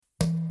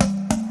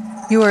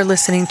You are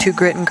listening to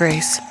Grit and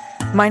Grace.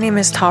 My name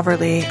is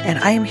Taverly, and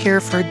I am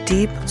here for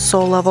deep,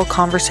 soul-level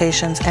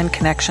conversations and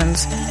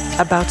connections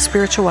about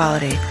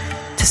spirituality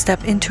to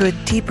step into a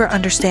deeper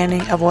understanding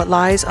of what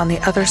lies on the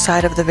other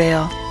side of the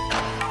veil.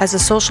 As a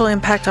social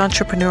impact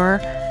entrepreneur,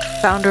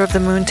 founder of the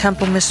Moon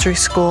Temple Mystery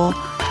School,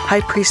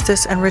 high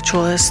priestess and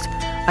ritualist,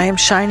 I am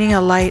shining a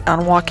light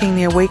on walking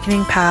the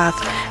awakening path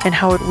and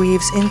how it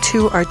weaves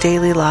into our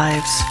daily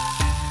lives.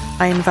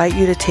 I invite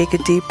you to take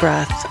a deep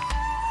breath,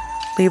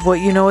 leave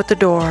what you know at the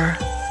door,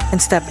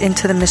 and step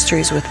into the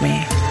mysteries with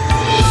me.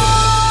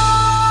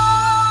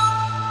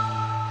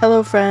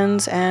 Hello,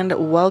 friends,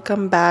 and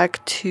welcome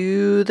back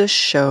to the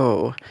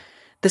show.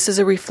 This is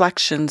a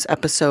reflections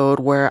episode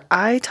where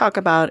I talk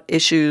about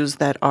issues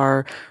that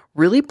are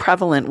really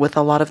prevalent with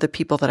a lot of the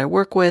people that I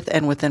work with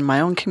and within my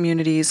own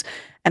communities.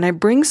 And I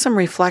bring some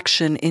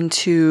reflection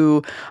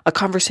into a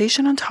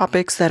conversation on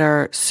topics that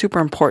are super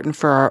important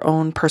for our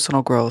own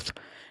personal growth.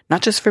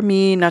 Not just for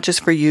me, not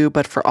just for you,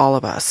 but for all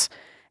of us.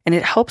 And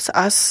it helps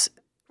us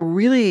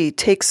really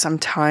take some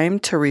time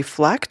to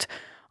reflect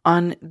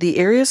on the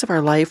areas of our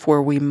life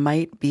where we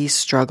might be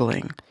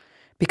struggling.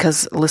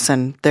 Because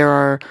listen, there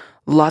are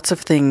lots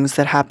of things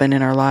that happen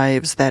in our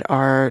lives that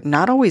are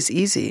not always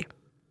easy.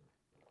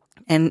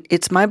 And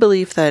it's my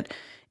belief that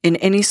in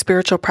any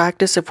spiritual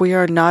practice, if we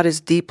are not as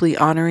deeply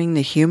honoring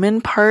the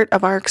human part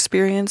of our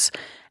experience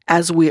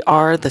as we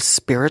are the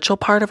spiritual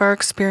part of our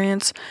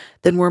experience,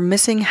 then we're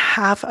missing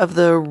half of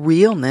the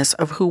realness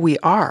of who we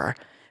are,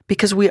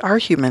 because we are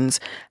humans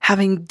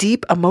having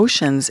deep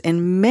emotions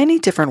in many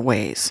different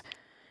ways.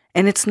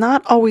 And it's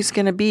not always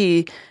going to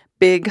be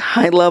big,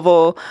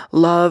 high-level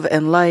love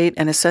and light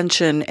and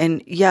ascension.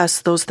 And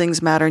yes, those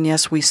things matter. And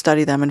yes, we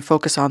study them and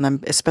focus on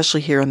them,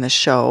 especially here in this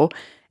show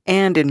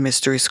and in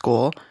Mystery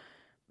School.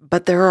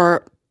 But there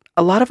are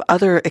a lot of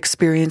other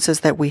experiences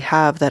that we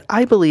have that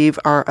I believe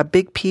are a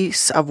big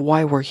piece of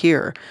why we're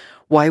here,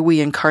 why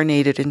we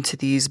incarnated into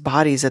these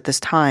bodies at this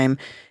time,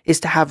 is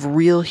to have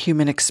real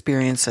human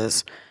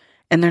experiences.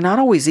 And they're not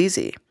always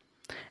easy.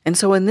 And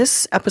so in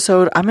this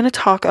episode, I'm going to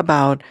talk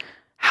about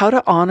how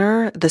to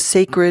honor the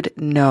sacred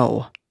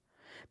no.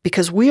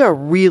 Because we are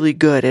really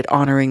good at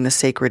honoring the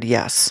sacred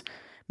yes.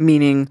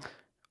 Meaning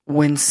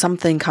when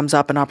something comes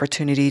up, an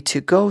opportunity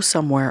to go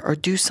somewhere or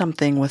do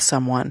something with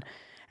someone,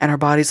 and our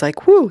body's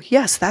like, whoo,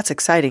 yes, that's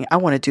exciting. I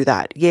want to do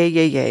that. Yay,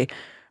 yay, yay.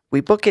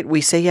 We book it.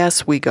 We say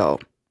yes. We go.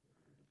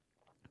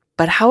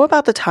 But how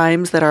about the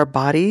times that our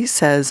body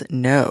says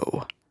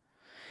no?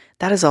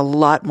 That is a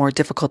lot more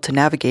difficult to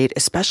navigate,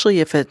 especially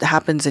if it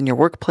happens in your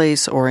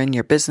workplace or in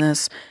your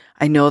business.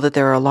 I know that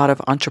there are a lot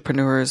of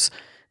entrepreneurs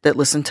that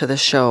listen to this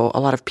show, a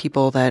lot of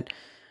people that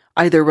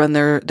either run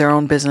their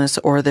own business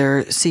or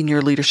their senior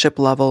leadership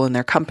level in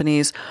their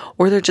companies,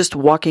 or they're just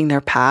walking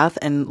their path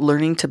and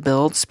learning to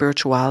build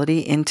spirituality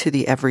into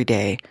the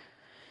everyday.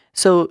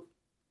 So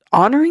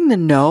honoring the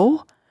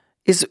no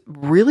is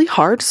really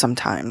hard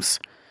sometimes,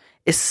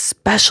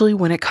 especially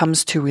when it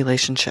comes to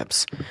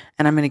relationships.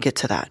 And I'm going to get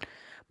to that.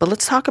 But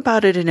let's talk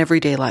about it in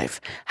everyday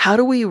life. How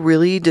do we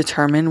really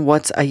determine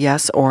what's a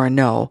yes or a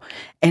no?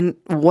 And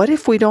what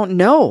if we don't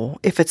know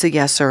if it's a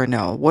yes or a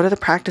no? What are the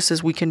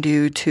practices we can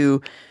do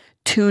to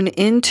tune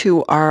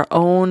into our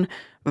own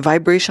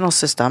vibrational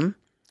system,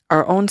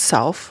 our own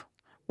self,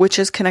 which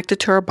is connected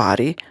to our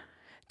body,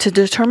 to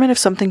determine if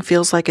something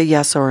feels like a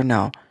yes or a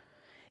no?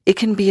 It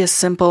can be as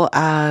simple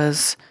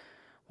as,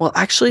 well,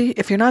 actually,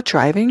 if you're not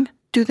driving,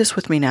 do this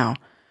with me now.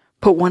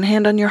 Put one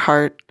hand on your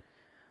heart,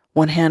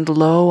 one hand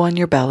low on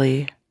your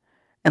belly,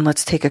 and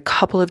let's take a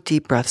couple of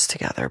deep breaths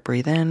together.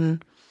 Breathe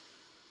in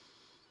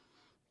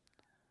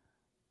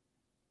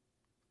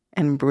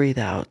and breathe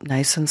out,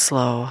 nice and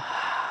slow.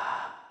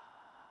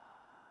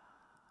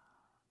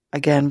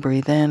 Again,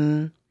 breathe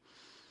in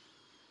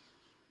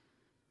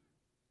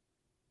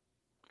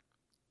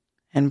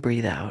and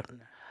breathe out.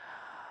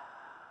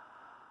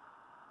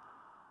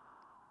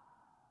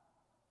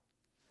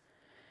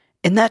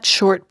 In that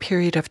short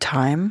period of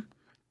time,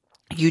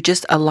 you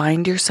just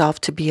aligned yourself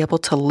to be able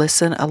to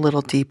listen a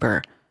little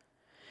deeper.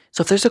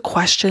 So if there's a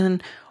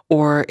question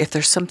or if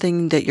there's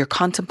something that you're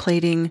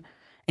contemplating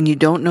and you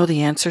don't know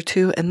the answer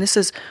to, and this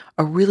is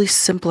a really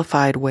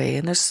simplified way,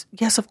 and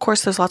of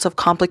course, there's lots of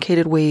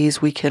complicated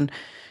ways we can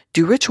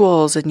do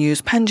rituals and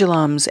use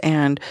pendulums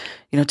and,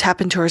 tap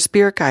into our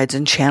spirit guides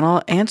and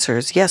channel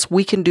answers. Yes,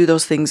 we can do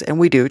those things, and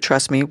we do.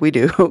 Trust me, we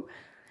do.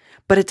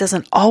 But it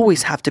doesn't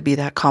always have to be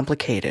that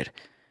complicated.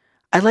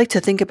 I like to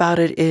think about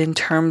it in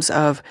terms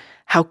of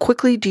how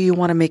quickly do you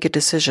want to make a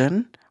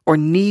decision or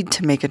need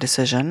to make a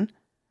decision,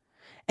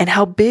 and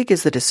how big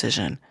is the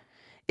decision?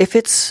 If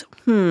it's,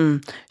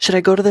 should I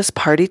go to this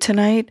party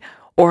tonight?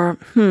 Or,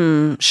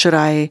 should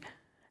I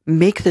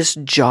make this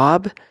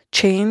job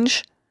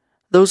change?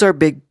 Those are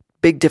big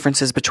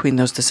differences between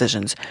those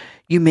decisions.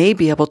 You may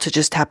be able to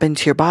just tap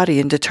into your body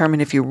and determine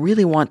if you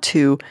really want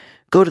to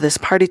go to this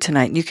party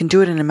tonight, and you can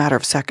do it in a matter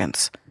of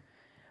seconds.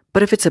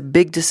 But if it's a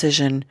big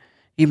decision,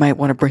 you might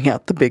want to bring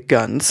out the big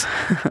guns.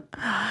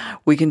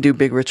 We can do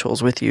big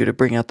rituals with you to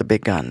bring out the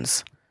big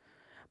guns.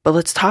 But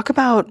let's talk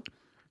about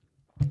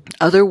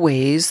other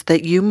ways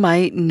that you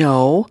might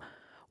know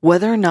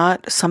whether or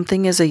not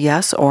something is a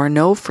yes or a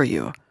no for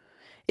you.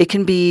 It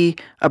can be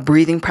a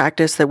breathing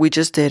practice that we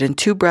just did in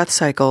 2 breath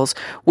cycles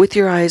with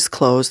your eyes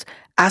closed,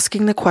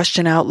 asking the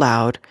question out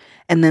loud,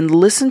 and then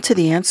listen to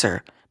the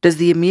answer. Does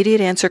the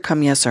immediate answer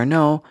come yes or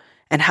no?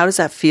 And how does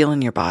that feel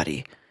in your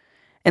body?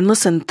 And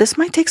listen, this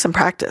might take some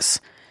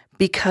practice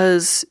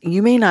because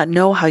you may not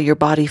know how your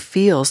body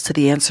feels to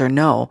the answer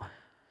no.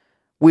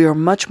 We are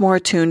much more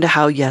attuned to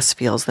how yes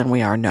feels than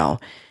we are no.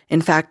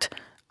 In fact,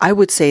 I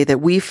would say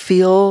that we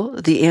feel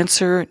the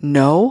answer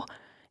no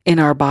in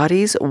our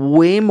bodies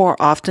way more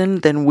often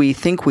than we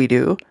think we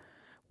do.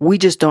 We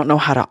just don't know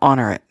how to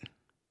honor it.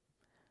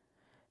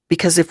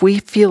 Because if we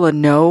feel a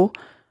no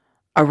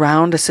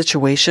around a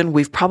situation,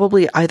 we've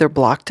probably either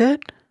blocked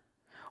it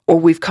or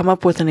we've come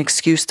up with an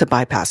excuse to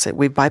bypass it.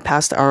 We've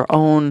bypassed our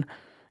own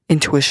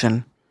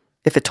intuition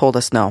if it told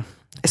us no,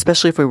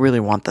 especially if we really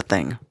want the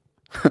thing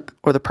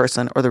or the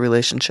person or the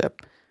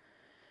relationship.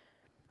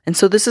 And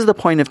so this is the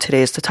point of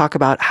today, is to talk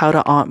about how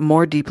to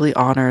more deeply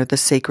honor the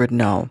sacred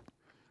no.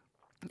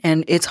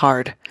 And it's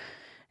hard,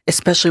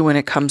 especially when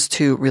it comes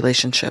to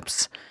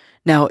relationships.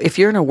 Now, if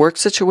you're in a work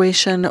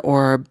situation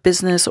or a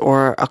business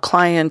or a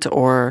client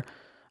or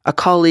a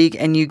colleague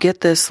and you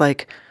get this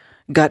like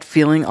gut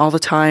feeling all the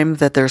time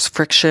that there's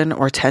friction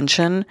or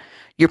tension,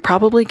 you're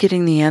probably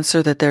getting the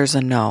answer that there's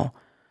a no.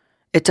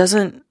 It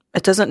doesn't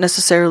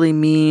necessarily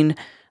mean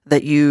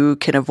that you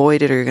can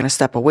avoid it or you're going to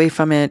step away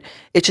from it.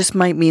 It just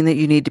might mean that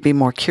you need to be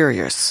more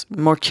curious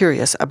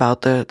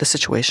about the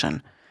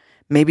situation.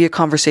 Maybe a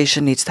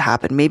conversation needs to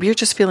happen. Maybe you're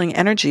just feeling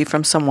energy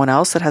from someone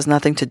else that has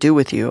nothing to do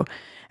with you,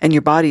 and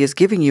your body is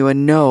giving you a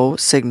no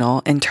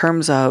signal in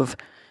terms of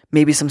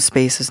maybe some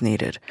space is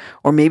needed.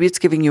 Or maybe it's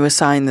giving you a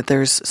sign that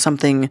there's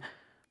something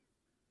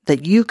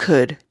that you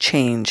could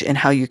change in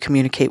how you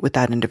communicate with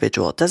that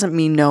individual. It doesn't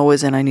mean no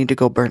as in I need to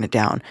go burn it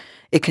down.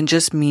 It can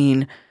just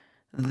mean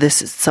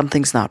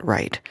something's not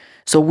right.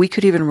 So we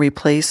could even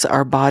replace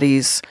our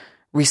body's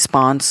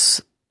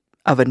response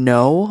of a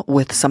no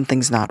with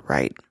something's not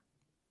right.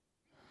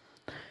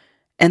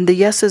 And the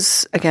yes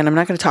is, again, I'm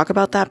not going to talk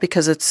about that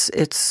because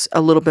it's a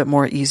little bit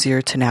more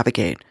easier to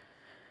navigate.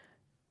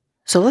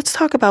 So let's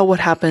talk about what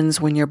happens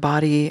when your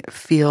body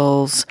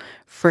feels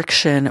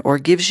friction or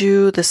gives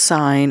you the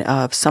sign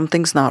of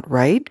something's not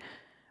right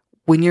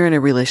when you're in a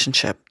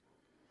relationship,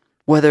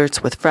 whether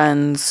it's with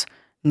friends,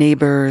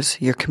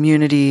 neighbors, your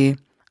community,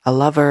 a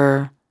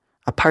lover,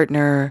 a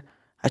partner,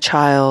 a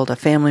child, a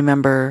family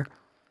member.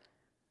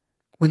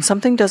 When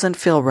something doesn't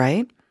feel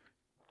right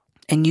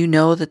and you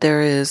know that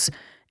there is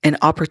an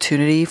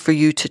opportunity for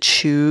you to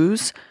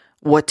choose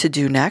what to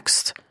do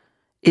next,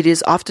 it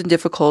is often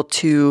difficult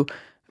to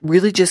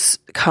really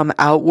just come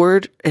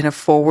outward in a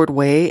forward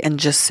way and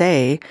just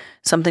say,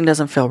 something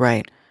doesn't feel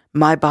right.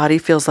 My body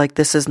feels like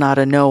this is not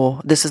a no,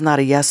 this is not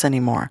a yes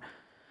anymore.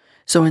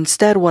 So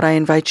instead, what I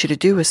invite you to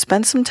do is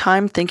spend some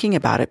time thinking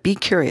about it. Be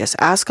curious.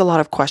 Ask a lot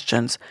of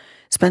questions.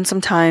 Spend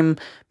some time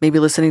maybe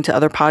listening to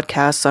other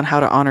podcasts on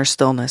how to honor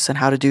stillness and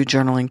how to do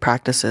journaling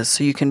practices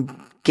so you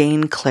can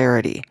gain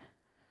clarity.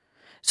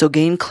 So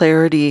gain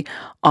clarity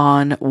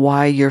on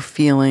why you're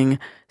feeling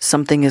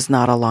something is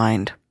not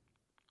aligned.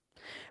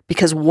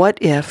 Because what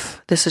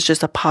if, this is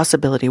just a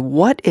possibility,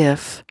 what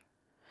if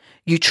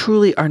you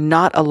truly are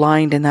not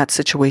aligned in that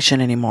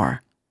situation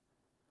anymore?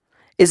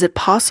 Is it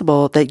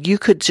possible that you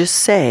could just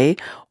say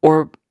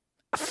or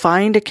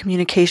find a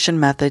communication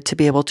method to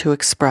be able to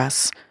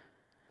express,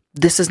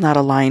 this is not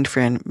aligned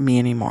for me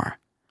anymore?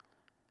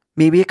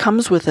 Maybe it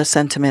comes with a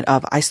sentiment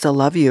of, I still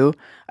love you,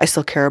 I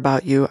still care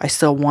about you, I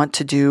still want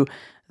to do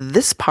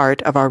this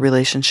part of our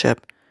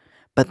relationship,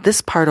 but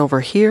this part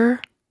over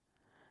here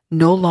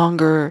no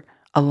longer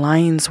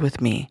aligns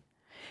with me.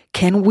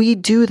 Can we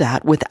do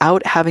that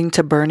without having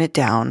to burn it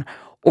down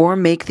or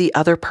make the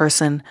other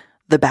person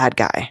the bad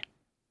guy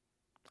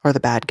or the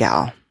bad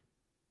gal?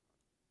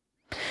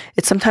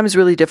 It's sometimes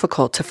really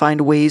difficult to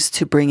find ways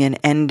to bring an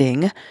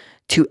ending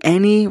to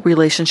any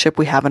relationship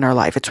we have in our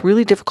life. It's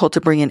really difficult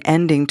to bring an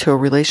ending to a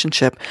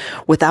relationship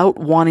without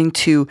wanting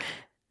to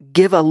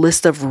give a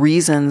list of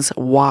reasons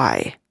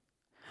why.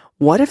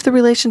 What if the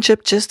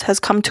relationship just has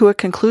come to a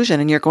conclusion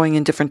and you're going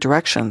in different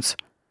directions?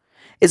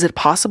 Is it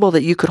possible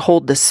that you could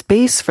hold the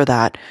space for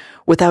that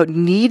without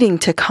needing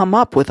to come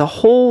up with a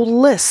whole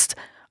list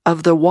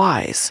of the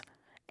whys?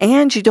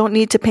 And you don't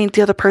need to paint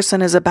the other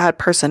person as a bad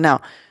person.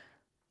 Now,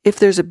 if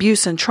there's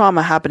abuse and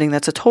trauma happening,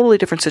 that's a totally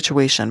different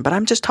situation. But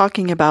I'm just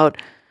talking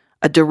about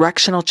a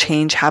directional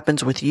change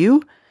happens with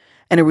you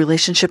and a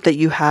relationship that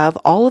you have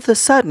all of a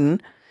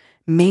sudden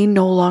may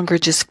no longer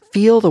just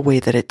feel the way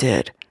that it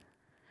did.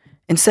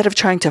 Instead of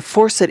trying to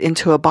force it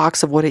into a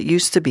box of what it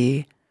used to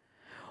be,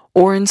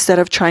 or instead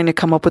of trying to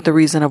come up with the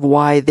reason of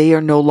why they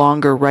are no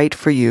longer right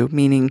for you,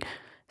 meaning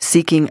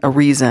seeking a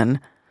reason,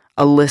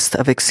 a list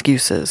of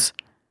excuses.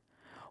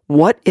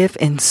 What if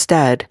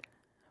instead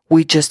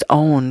we just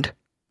owned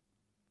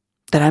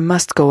that I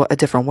must go a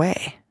different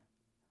way?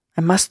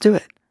 I must do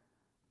it.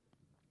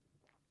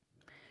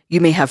 You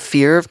may have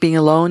fear of being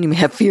alone. You may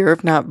have fear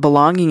of not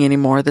belonging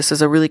anymore. This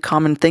is a really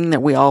common thing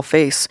that we all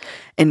face.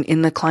 And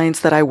in the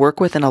clients that I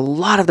work with and a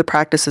lot of the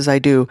practices I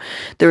do,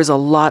 there is a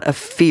lot of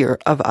fear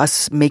of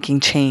us making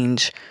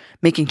change.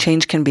 Making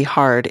change can be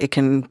hard. It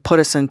can put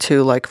us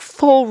into like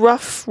full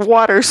rough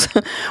waters.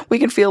 We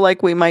can feel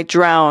like we might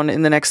drown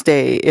in the next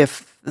day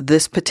if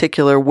this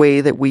particular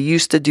way that we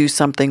used to do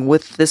something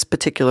with this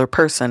particular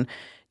person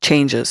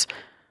changes.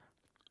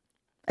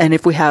 And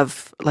if we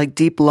have like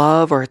deep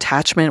love or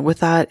attachment with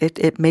that,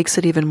 it makes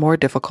it even more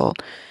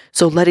difficult.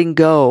 So letting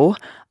go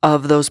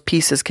of those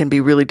pieces can be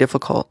really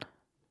difficult.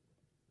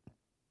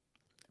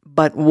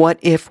 But what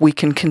if we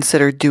can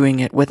consider doing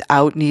it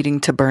without needing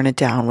to burn it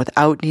down,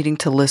 without needing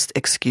to list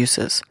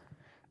excuses?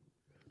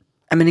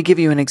 I'm going to give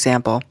you an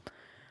example.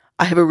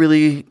 I have a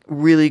really,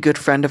 really good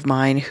friend of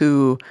mine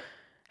who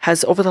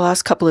has over the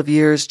last couple of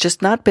years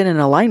just not been in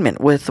alignment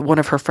with one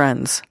of her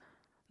friends.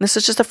 This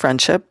is just a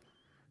friendship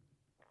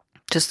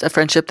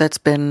that's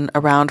been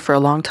around for a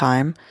long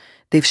time.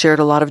 They've shared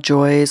a lot of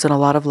joys and a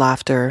lot of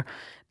laughter.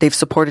 They've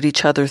supported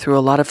each other through a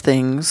lot of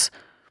things.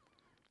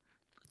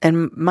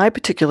 And my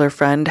particular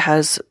friend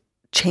has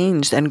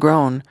changed and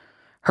grown.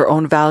 Her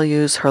own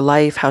values, her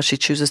life, how she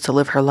chooses to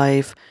live her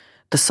life,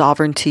 the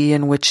sovereignty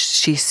in which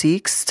she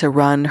seeks to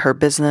run her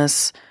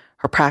business,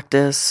 her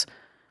practice,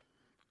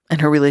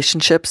 and her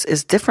relationships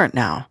is different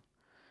now.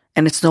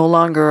 And it's no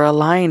longer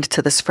aligned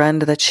to this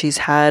friend that she's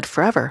had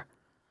forever.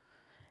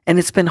 And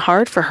it's been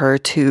hard for her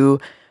to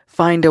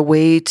find a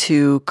way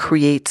to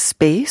create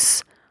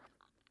space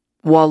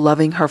while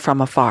loving her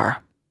from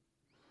afar.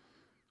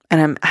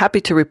 And I'm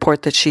happy to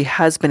report that she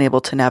has been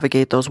able to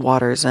navigate those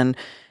waters. And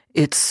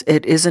it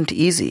isn't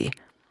easy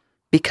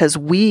because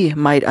we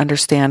might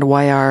understand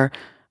why our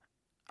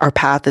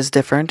path is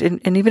different.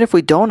 And even if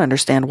we don't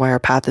understand why our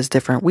path is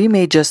different, we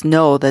may just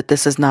know that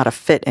this is not a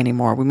fit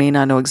anymore. We may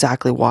not know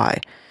exactly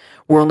why.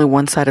 We're only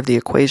one side of the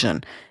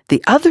equation.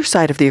 The other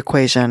side of the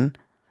equation,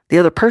 the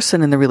other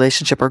person in the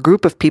relationship or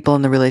group of people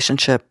in the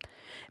relationship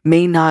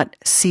may not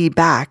see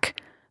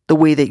back the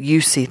way that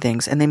you see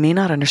things, and they may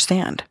not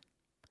understand.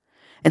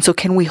 And so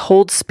can we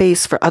hold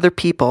space for other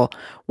people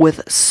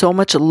with so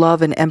much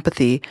love and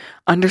empathy,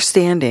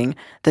 understanding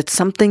that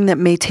something that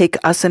may take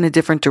us in a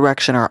different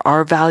direction or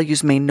our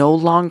values may no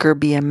longer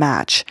be a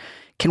match?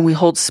 Can we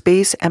hold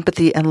space,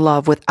 empathy, and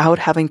love without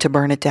having to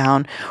burn it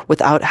down,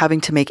 without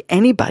having to make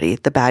anybody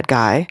the bad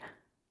guy,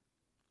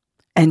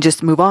 and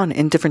just move on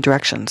in different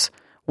directions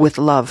with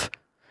love?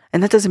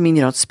 And that doesn't mean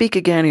you don't speak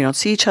again, you don't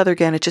see each other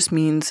again. It just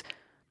means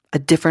a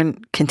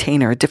different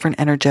container, a different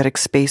energetic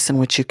space in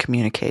which you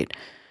communicate.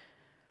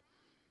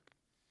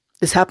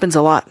 This happens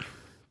a lot.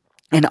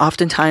 And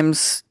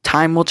oftentimes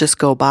time will just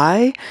go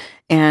by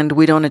and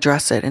we don't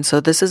address it. And so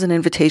this is an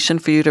invitation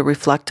for you to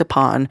reflect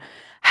upon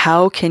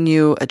how can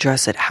you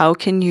address it? How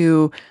can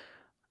you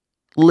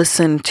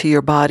listen to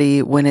your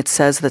body when it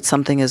says that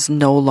something is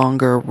no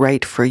longer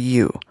right for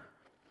you?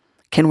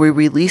 Can we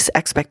release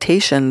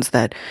expectations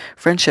that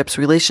friendships,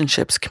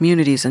 relationships,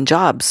 communities, and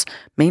jobs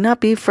may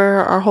not be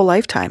for our whole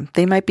lifetime?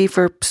 They might be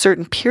for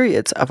certain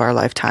periods of our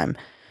lifetime.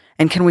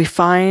 And can we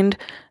find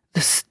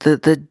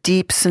the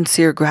deep,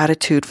 sincere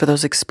gratitude for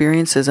those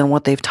experiences and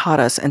what they've taught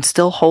us and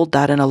still hold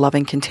that in a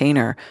loving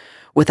container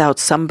without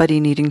somebody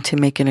needing to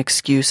make an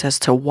excuse as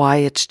to why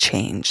it's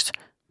changed?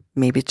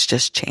 Maybe it's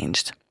just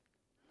changed.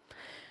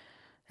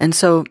 And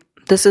so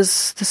this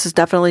is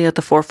definitely at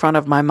the forefront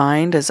of my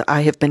mind as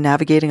I have been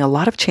navigating a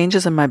lot of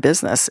changes in my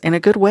business in a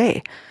good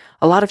way.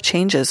 A lot of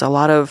changes, a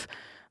lot of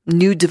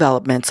new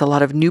developments, a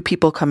lot of new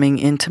people coming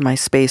into my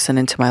space and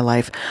into my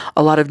life,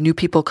 a lot of new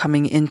people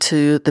coming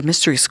into the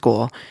mystery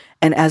school.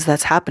 And as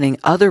that's happening,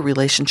 other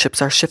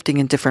relationships are shifting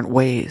in different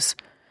ways.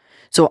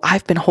 So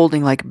I've been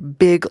holding like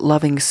big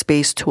loving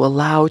space to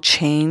allow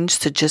change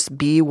to just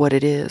be what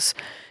it is,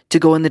 to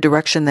go in the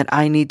direction that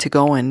I need to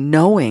go in,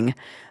 knowing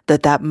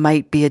that that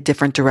might be a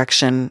different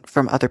direction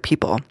from other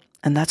people.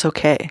 And that's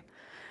okay.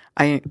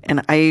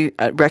 I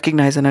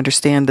recognize and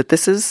understand that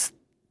this is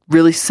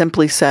really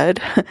simply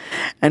said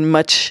and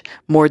much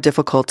more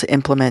difficult to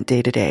implement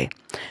day to day,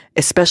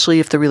 especially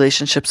if the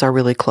relationships are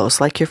really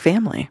close, like your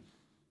family.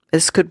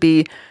 This could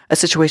be a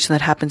situation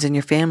that happens in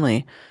your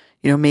family.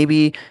 You know,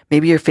 maybe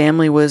your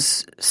family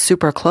was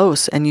super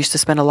close and used to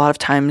spend a lot of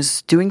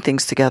times doing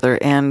things together,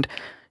 and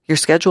your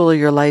schedule or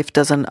your life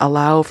doesn't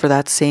allow for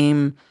that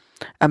same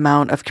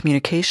amount of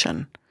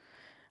communication.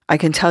 I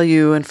can tell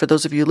you, and for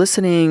those of you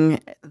listening,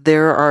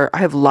 I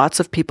have lots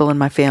of people in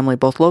my family,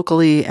 both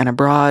locally and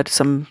abroad.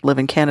 Some live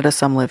in Canada,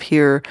 some live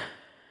here.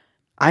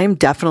 I am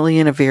definitely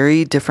in a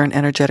very different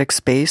energetic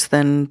space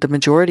than the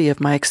majority of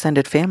my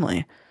extended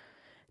family.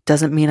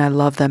 Doesn't mean I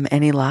love them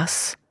any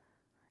less.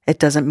 It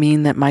doesn't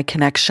mean that my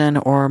connection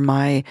or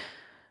my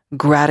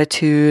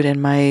gratitude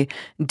and my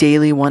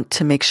daily want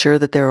to make sure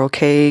that they're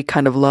okay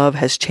kind of love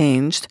has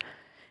changed.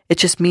 It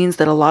just means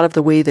that a lot of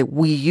the way that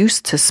we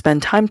used to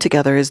spend time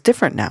together is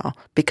different now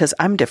because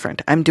I'm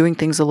different. I'm doing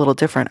things a little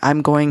different.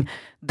 I'm going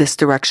this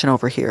direction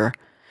over here.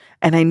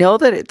 And I know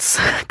that it's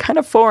kind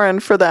of foreign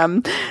for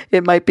them.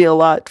 It might be a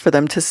lot for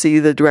them to see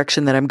the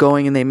direction that I'm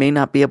going, and they may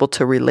not be able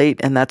to relate,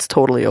 and that's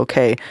totally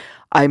okay.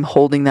 I'm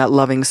holding that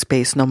loving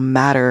space no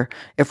matter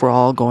if we're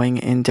all going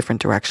in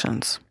different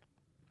directions.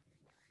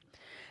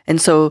 And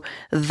so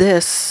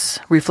this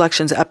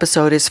Reflections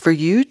episode is for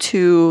you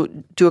to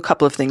do a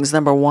couple of things.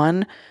 Number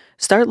one,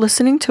 start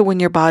listening to when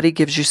your body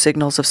gives you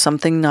signals of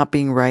something not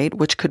being right,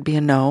 which could be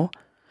a no.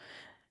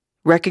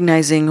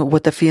 Recognizing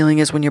what the feeling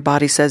is when your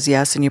body says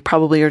yes, and you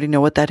probably already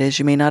know what that is.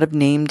 You may not have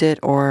named it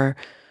or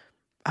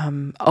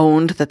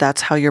owned that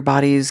that's how your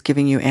body is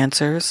giving you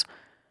answers.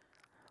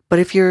 But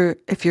if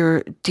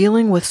you're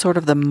dealing with sort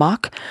of the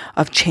muck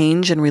of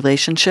change in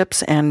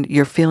relationships and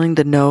you're feeling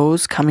the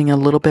no's coming a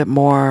little bit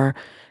more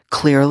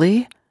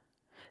clearly,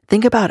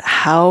 think about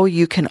how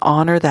you can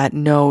honor that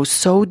no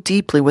so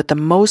deeply with the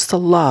most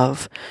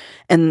love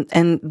and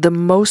the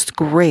most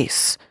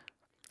grace,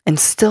 and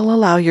still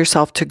allow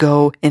yourself to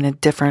go in a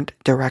different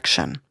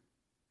direction.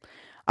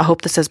 I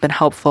hope this has been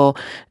helpful.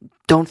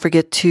 Don't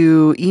forget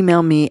to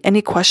email me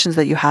any questions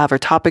that you have or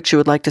topics you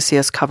would like to see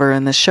us cover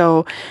in the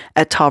show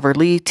at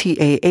tahverlee,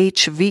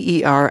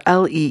 TAHVERLEE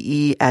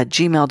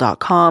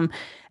 @gmail.com.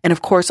 And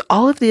of course,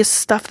 all of this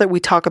stuff that we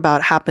talk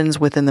about happens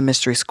within the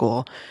Mystery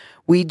School.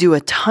 We do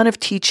a ton of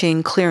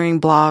teaching, clearing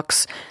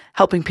blocks,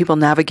 helping people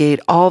navigate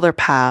all their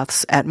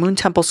paths at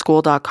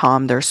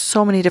moontempleschool.com. There's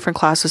so many different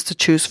classes to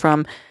choose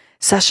from,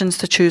 sessions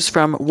to choose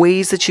from,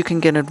 ways that you can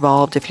get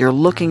involved if you're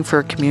looking for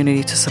a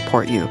community to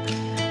support you.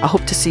 I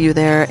hope to see you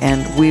there,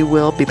 and we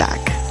will be back.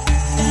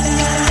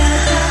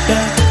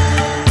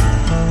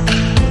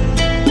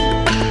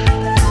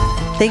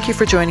 Thank you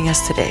for joining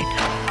us today.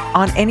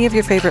 On any of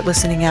your favorite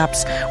listening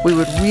apps, we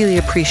would really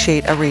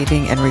appreciate a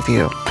rating and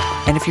review.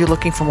 And if you're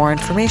looking for more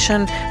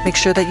information, make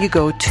sure that you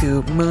go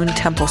to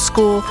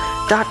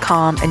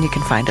moontempleschool.com and you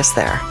can find us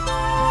there.